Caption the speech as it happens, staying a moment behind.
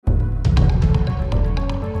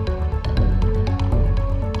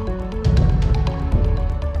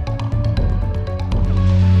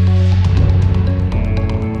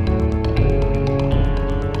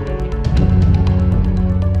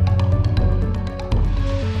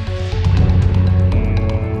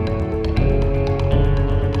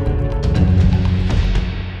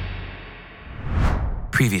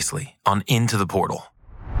Previously on Into the Portal.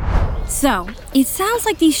 So, it sounds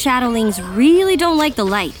like these shadowlings really don't like the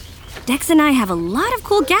light. Dex and I have a lot of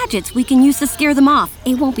cool gadgets we can use to scare them off.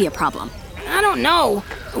 It won't be a problem. I don't know.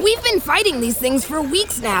 We've been fighting these things for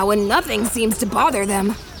weeks now and nothing seems to bother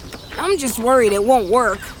them. I'm just worried it won't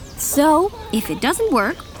work. So, if it doesn't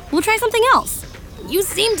work, we'll try something else. You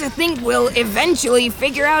seem to think we'll eventually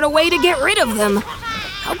figure out a way to get rid of them.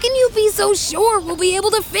 How can you be so sure we'll be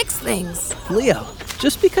able to fix things? Leo,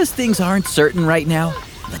 just because things aren't certain right now,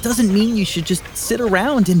 that doesn't mean you should just sit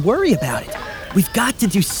around and worry about it. We've got to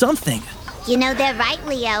do something. You know, they're right,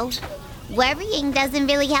 Leo. Worrying doesn't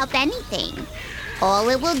really help anything. All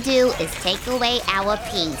it will do is take away our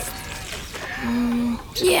peace.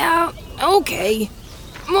 Yeah, okay.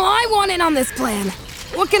 Well, I want in on this plan.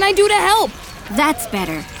 What can I do to help? That's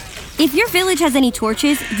better. If your village has any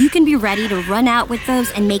torches, you can be ready to run out with those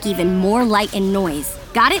and make even more light and noise.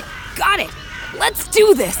 Got it? Got it. Let's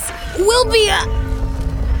do this. We'll be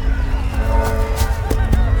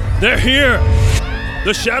They're here!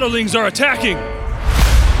 The shadowlings are attacking!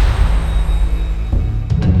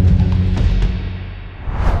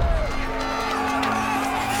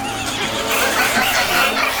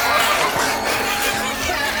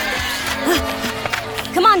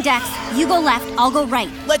 Come on, Dex. You go left, I'll go right.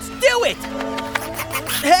 Let's do it!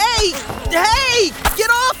 Hey! Hey! Get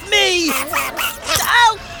off me!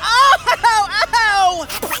 Ow! Ow! Ow!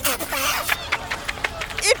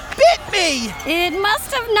 It bit me! It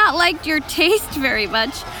must have not liked your taste very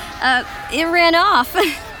much. It ran off.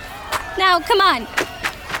 Now, come on.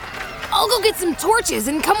 I'll go get some torches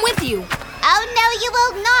and come with you. Oh, no, you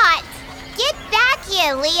will not. Get back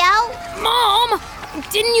here, Leo. Mom!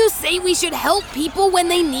 Didn't you say we should help people when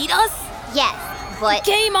they need us? Yes, but...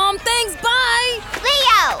 Okay, Mom, thanks, bye!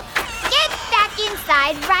 Leo, get back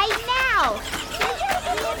inside right now.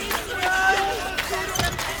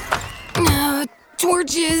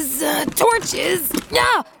 Torches.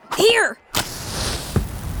 Ah, here!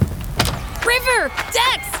 River!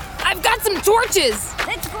 Dex! I've got some torches!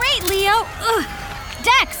 That's great, Leo. Ugh.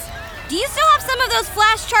 Dex, do you still have some of those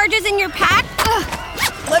flash charges in your pack?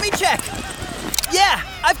 Ugh. Let me check. Yeah,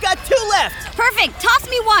 I've got 2 left. Perfect. Toss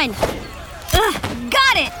me one. Ugh.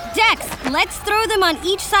 Got it. Dex, let's throw them on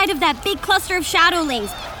each side of that big cluster of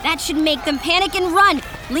shadowlings. That should make them panic and run.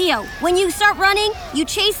 Leo, when you start running, you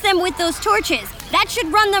chase them with those torches. That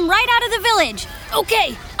should run them right out of the village.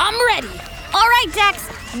 Okay, I'm ready. All right, Dex.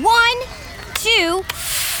 1, 2,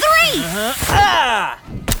 3. Ah!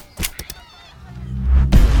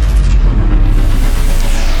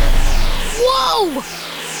 Whoa!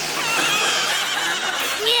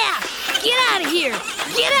 Yeah! Get out of here!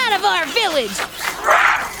 Get out of our village!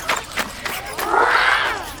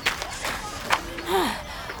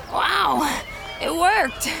 Wow, it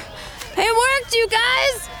worked. It worked, you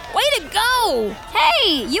guys! Way to go!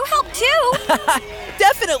 Hey, you helped too.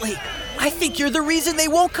 Definitely. I think you're the reason they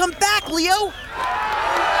won't come back, Leo.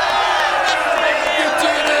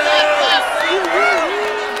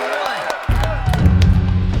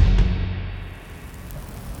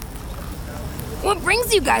 What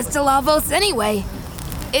brings you guys to Lavos anyway?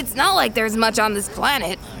 It's not like there's much on this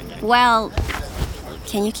planet. Well,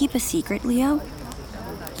 can you keep a secret, Leo?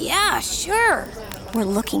 Yeah, sure. We're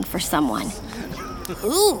looking for someone.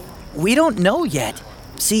 Ooh. We don't know yet.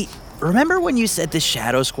 See, remember when you said the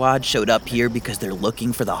Shadow Squad showed up here because they're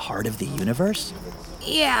looking for the heart of the universe?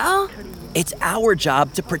 Yeah? It's our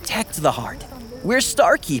job to protect the heart. We're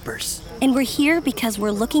StarKeepers. And we're here because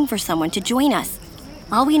we're looking for someone to join us.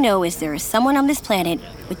 All we know is there is someone on this planet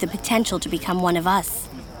with the potential to become one of us.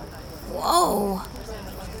 Whoa.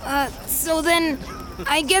 So then,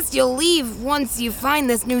 I guess you'll leave once you find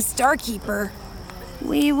this new StarKeeper.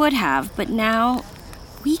 We would have, but now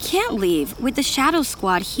we can't leave. With the Shadow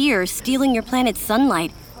Squad here stealing your planet's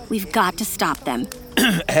sunlight, we've got to stop them.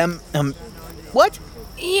 What?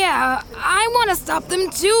 Yeah, I want to stop them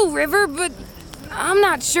too, River, but I'm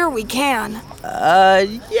not sure we can.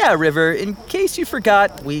 Yeah, River, in case you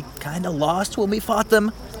forgot, we kinda lost when we fought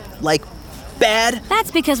them. Like, bad. That's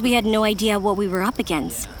because we had no idea what we were up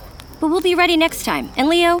against. But we'll be ready next time. And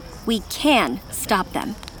Leo, we can stop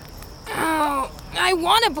them. Oh, I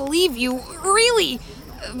want to believe you, really.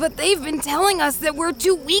 But they've been telling us that we're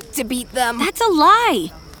too weak to beat them. That's a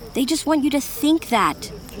lie. They just want you to think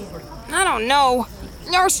that. I don't know.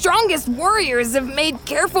 Our strongest warriors have made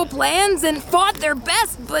careful plans and fought their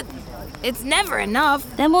best, but it's never enough.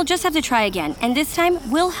 Then we'll just have to try again, and this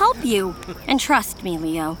time we'll help you. And trust me,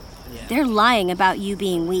 Leo, they're lying about you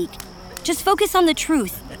being weak. Just focus on the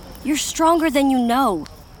truth. You're stronger than you know.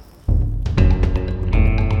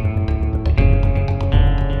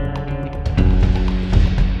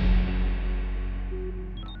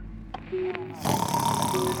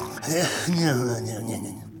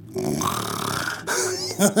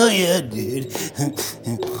 Oh, yeah, dude.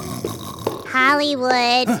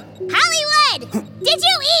 Hollywood. Hollywood! Did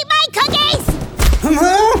you eat my cookies?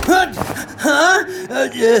 Huh?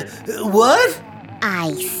 What?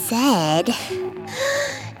 I said...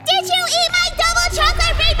 Did you eat my double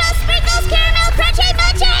chocolate rainbow sprinkles caramel crunchy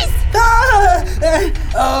munchies?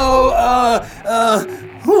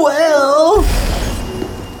 Well...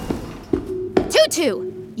 Tutu,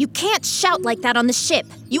 you can't shout like that on the ship.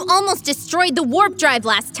 You almost destroyed the warp drive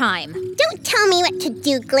last time. Don't tell me what to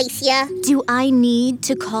do, Glacia. Do I need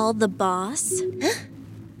to call the boss?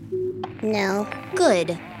 No.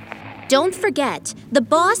 Good. Don't forget, the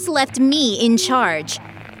boss left me in charge.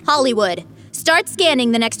 Hollywood, start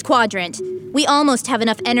scanning the next quadrant. We almost have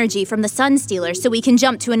enough energy from the Sun Stealer so we can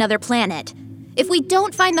jump to another planet. If we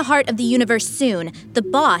don't find the heart of the universe soon, the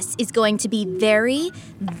boss is going to be very,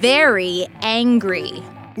 very angry.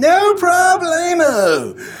 No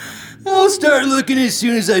problemo. I'll start looking as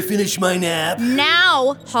soon as I finish my nap.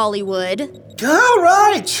 Now, Hollywood. All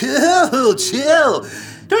right, chill.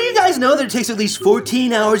 Don't you guys know that it takes at least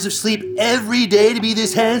 14 hours of sleep every day to be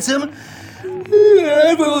this handsome?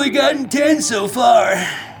 I've only gotten 10 so far.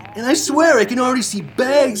 And I swear I can already see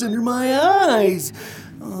bags under my eyes.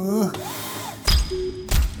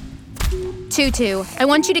 Tutu, I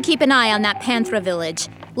want you to keep an eye on that Panthra village.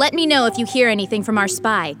 Let me know if you hear anything from our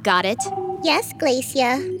spy. Got it? Yes,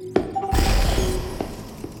 Glacia.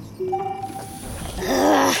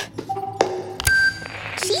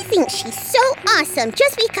 She thinks she's so awesome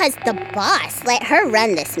just because the boss let her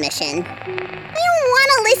run this mission. We don't want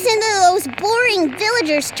to listen to those boring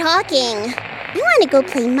villagers talking. We want to go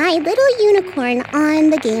play My Little Unicorn on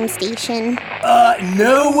the game station.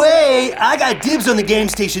 No way! I got dibs on the game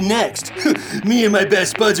station next. Me and my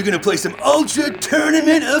best buds are gonna play some Ultra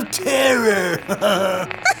Tournament of Terror.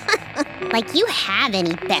 Like you have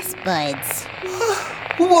any best buds.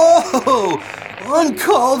 Whoa!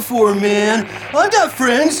 Uncalled for, man. I got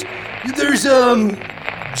friends. There's,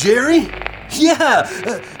 Jerry?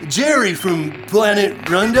 Yeah, Jerry from Planet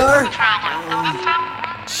Rundar.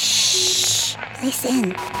 Shh!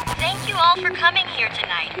 Listen. Thank you all for coming here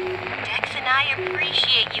tonight. Dex and I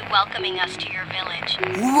appreciate you welcoming us to your village.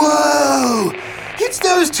 Whoa! It's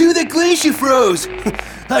those two that Glacia froze.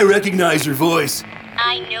 I recognize her voice.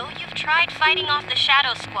 I know you've tried fighting off the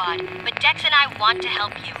Shadow Squad, but Dex and I want to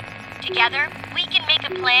help you. Together, we can make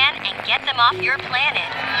a plan and get them off your planet.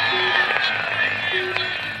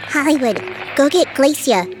 Hollywood, go get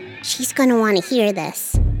Glacia. She's gonna want to hear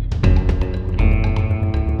this.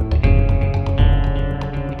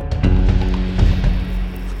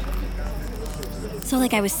 So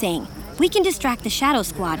like I was saying, we can distract the Shadow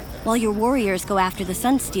Squad while your warriors go after the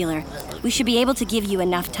Sun Stealer. We should be able to give you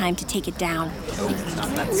enough time to take it down.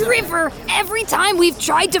 River, every time we've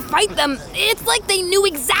tried to fight them, it's like they knew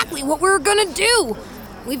exactly what we were gonna do.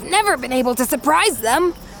 We've never been able to surprise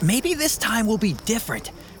them. Maybe this time will be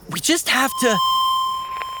different. We just have to...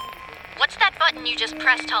 What's that button you just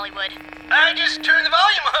pressed, Hollywood? I just turned the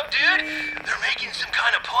volume up, dude. They're making some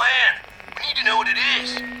kind of plan. We need to know what it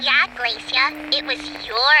is. Yeah, Glacia, it was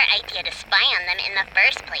your idea to spy on them in the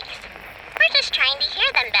first place. We're just trying to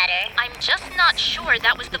hear them better. I'm just not sure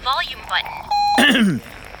that was the volume button.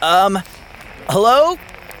 Hello?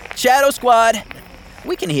 Shadow Squad.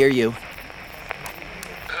 We can hear you.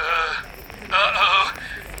 Uh-oh.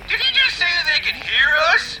 Did you just say that they can hear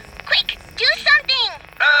us? Quick, do something!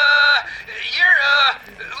 You're,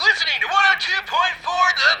 listening to 102.4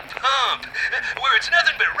 The Pump, where it's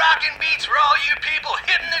nothing but rockin' beats for all you people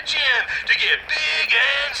hitting the gym to get big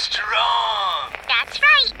and strong. That's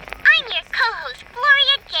right. I'm your co-host,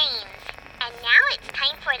 Gloria James. And now it's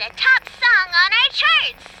time for the top song on our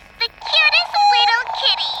charts. The cutest little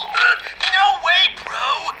kitty. No way,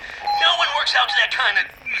 bro. No one works out to that kind of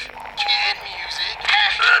kid music.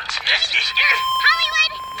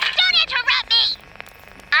 Hollywood, don't interrupt me.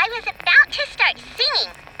 I was about to start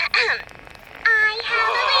singing. I have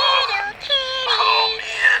a little kitty. Oh,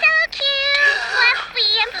 man. So cute, fluffy,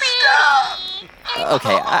 and pretty. Stop.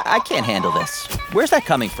 Okay, I can't handle this. Where's that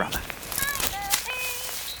coming from?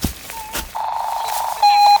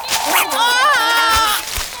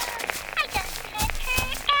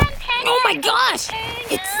 Oh my gosh!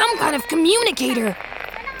 It's some kind of communicator.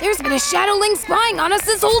 There's been a shadowling spying on us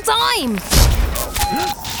this whole time.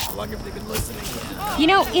 You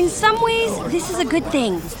know, in some ways, this is a good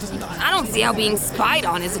thing. I don't see how being spied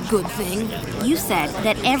on is a good thing. You said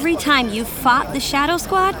that every time you fought the Shadow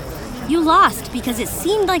Squad, you lost because it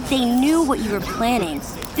seemed like they knew what you were planning.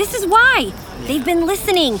 This is why! They've been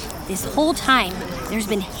listening this whole time. There's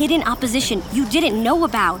been hidden opposition you didn't know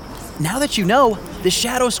about. Now that you know, the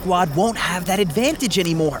Shadow Squad won't have that advantage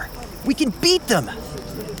anymore. We can beat them.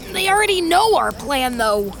 They already know our plan,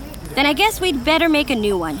 though. Then I guess we'd better make a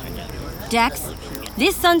new one. Dex,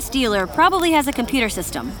 this Sunstealer probably has a computer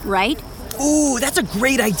system, right? Ooh, that's a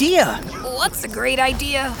great idea. What's a great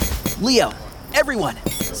idea? Leo, everyone,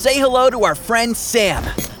 say hello to our friend Sam.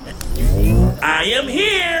 I am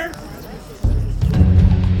here!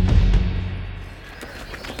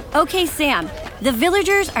 Okay, Sam. The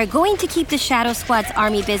villagers are going to keep the Shadow Squad's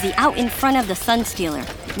army busy out in front of the Sunstealer.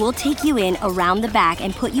 We'll take you in around the back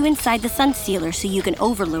and put you inside the Sunstealer so you can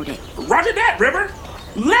overload it. Roger that, River!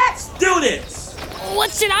 Let's do this!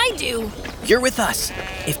 What should I do? You're with us.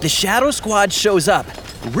 If the Shadow Squad shows up,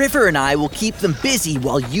 River and I will keep them busy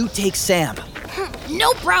while you take Sam.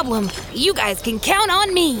 No problem. You guys can count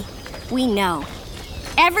on me. We know.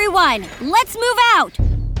 Everyone, let's move out!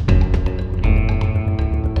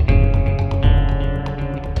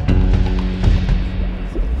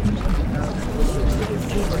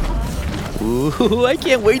 Ooh, I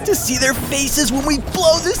can't wait to see their faces when we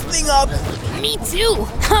blow this thing up. Me too.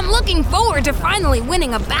 I'm looking forward to finally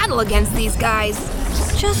winning a battle against these guys.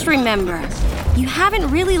 Just remember, you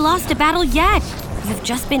haven't really lost a battle yet. You've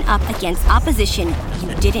just been up against opposition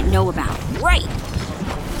you didn't know about. Right.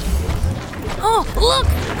 Oh, look!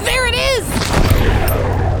 There it is!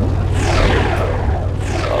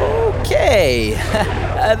 Okay.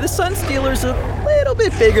 The Sunstealer's a little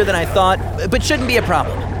bit bigger than I thought, but shouldn't be a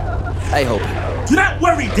problem. I hope. Do not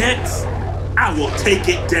worry, Dex. I will take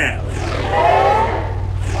it down.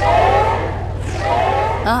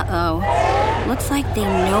 Uh-oh. Looks like they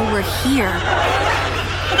know we're here.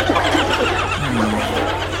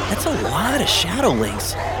 That's a lot of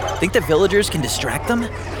shadowlings. Think the villagers can distract them?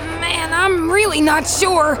 Man, I'm really not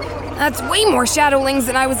sure. That's way more shadowlings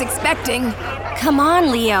than I was expecting. Come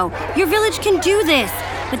on, Leo. Your village can do this.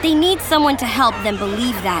 But they need someone to help them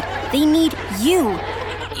believe that. They need you.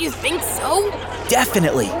 You think so?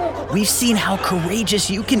 Definitely. We've seen how courageous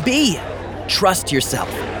you can be. Trust yourself.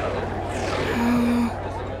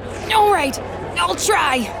 All right, I'll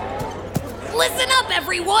try. Listen up,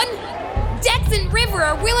 everyone! Dex and River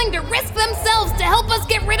are willing to risk themselves to help us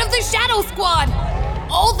get rid of the Shadow Squad.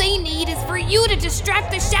 All they need is for you to distract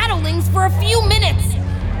the Shadowlings for a few minutes.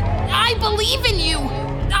 I believe in you.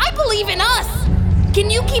 I believe in us. Can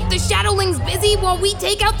you keep the Shadowlings busy while we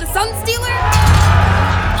take out the Sunstealer?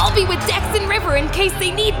 I'll be with Dex and River in case they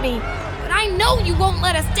need me, but I know you won't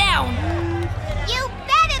let us down. You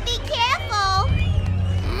better be careful.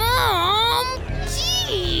 Mom,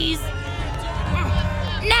 jeez.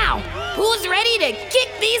 Now, who's ready to kick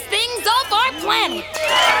these things off